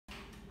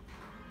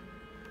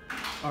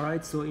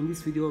Alright, so in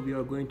this video we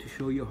are going to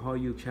show you how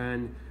you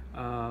can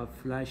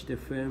flash the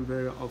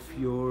firmware of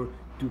your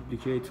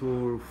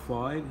Duplicator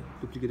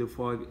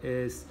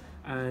 5S,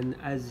 and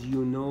as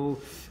you know,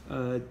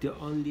 the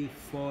only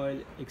file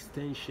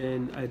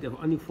extension, the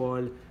only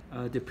file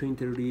the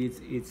printer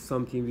reads is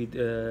something with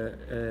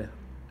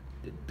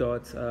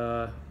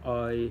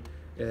 .i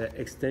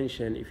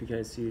extension. If you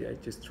can see, I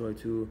just try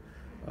to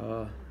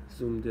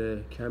zoom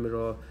the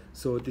camera.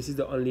 So this is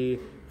the only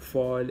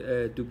file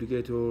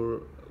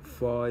Duplicator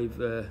 5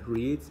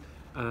 reads,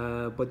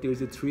 but there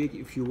is a trick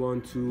if you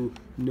want to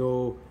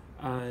know.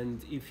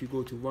 And if you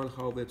go to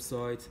Wanhao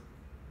website,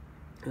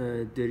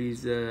 there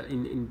is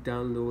in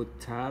download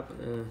tab,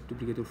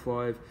 Duplicator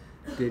 5,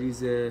 there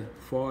is a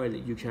file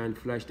you can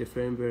flash the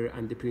firmware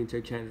and the printer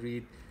can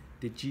read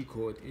the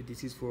Gcode.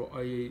 This is for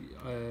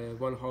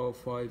Wanhao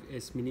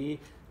 5S mini,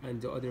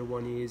 and the other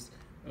one is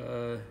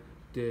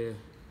the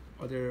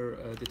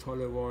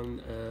taller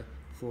one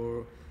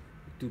for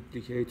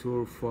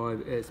Duplicator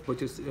 5S. But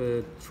just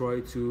try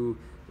to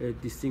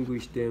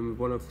distinguish them.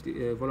 One of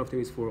them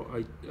is for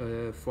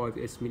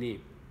 5S mini.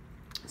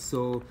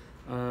 So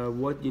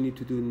what you need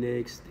to do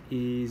next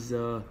is,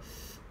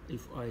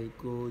 if I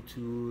go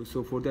to,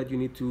 so for that you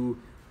need to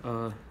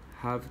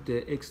have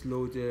the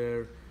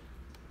Xloader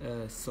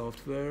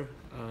software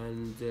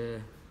and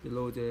the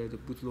loader, the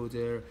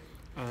bootloader,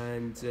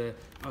 and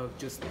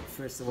just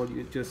first of all,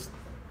 you just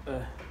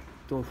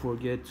don't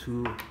forget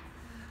to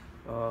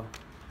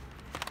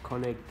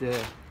connect the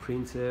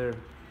printer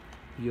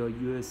via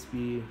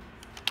USB,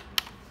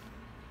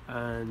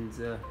 and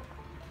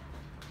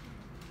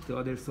the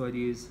other side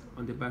is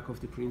on the back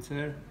of the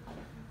printer.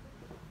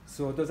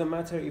 So it doesn't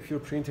matter if your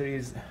printer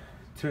is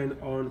turned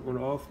on or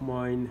off.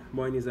 Mine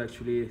is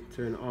actually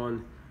turned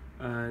on.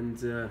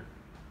 And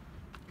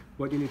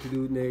what you need to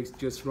do next,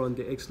 just run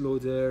the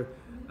Xloader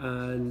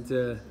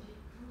and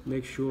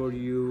make sure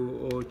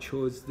you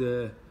chose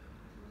the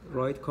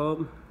right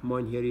COM.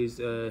 Mine here is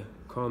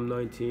COM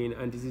 19,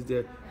 and this is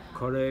the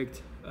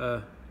correct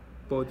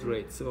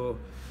buadrate. So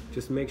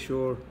just make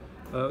sure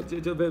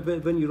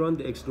when you run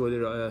the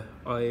Xloader,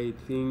 I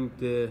think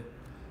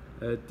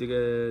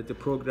the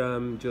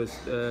program just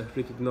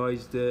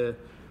recognized the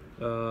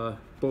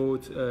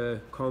both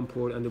COM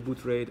port and the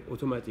boot rate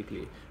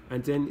automatically.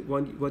 And then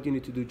what you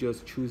need to do,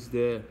 just choose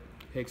the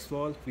hex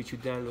file which you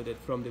downloaded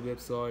from the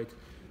website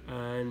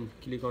and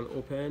click on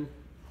open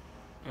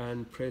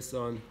and press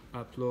on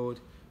upload.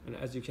 And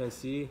as you can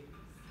see,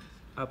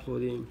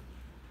 uploading,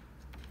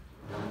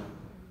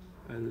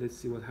 and let's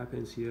see what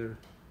happens here.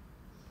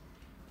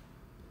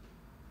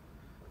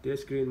 The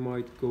screen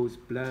might goes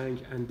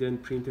blank and then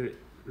printer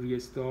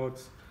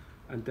restarts,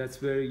 and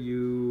that's where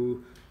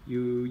you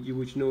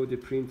would know the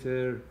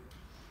printer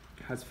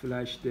has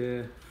flashed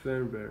the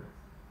firmware.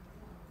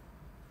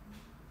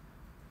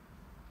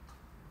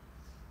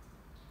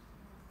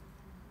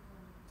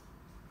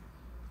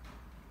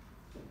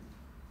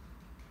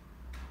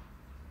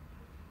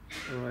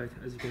 Alright,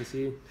 as you can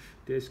see,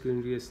 the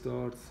screen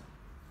restarts,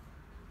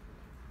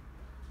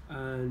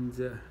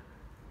 and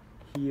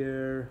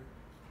here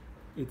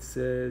it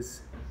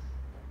says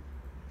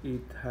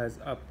it has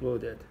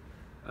uploaded.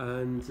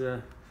 And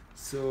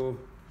so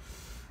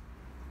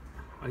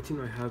I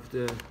think I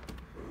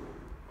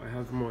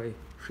have my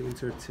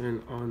printer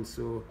turned on,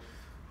 so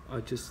I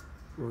just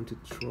want to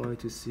try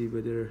to see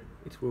whether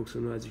it works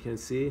or not. As you can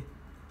see,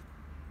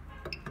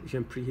 you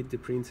can preheat the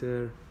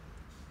printer,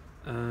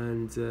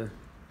 and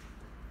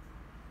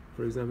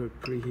for example,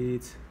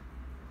 preheat,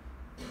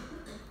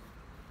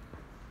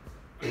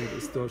 and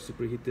it starts to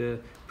preheat the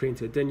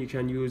printer. Then you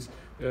can use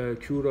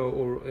Cura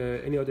or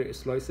any other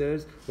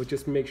slicers, but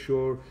just make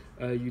sure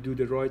you do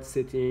the right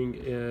setting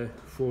in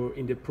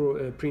the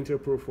printer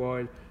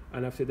profile,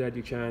 and after that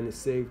you can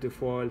save the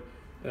file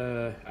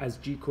as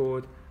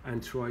Gcode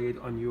and try it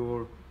on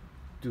your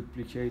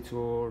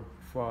Duplicator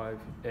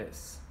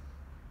 5S.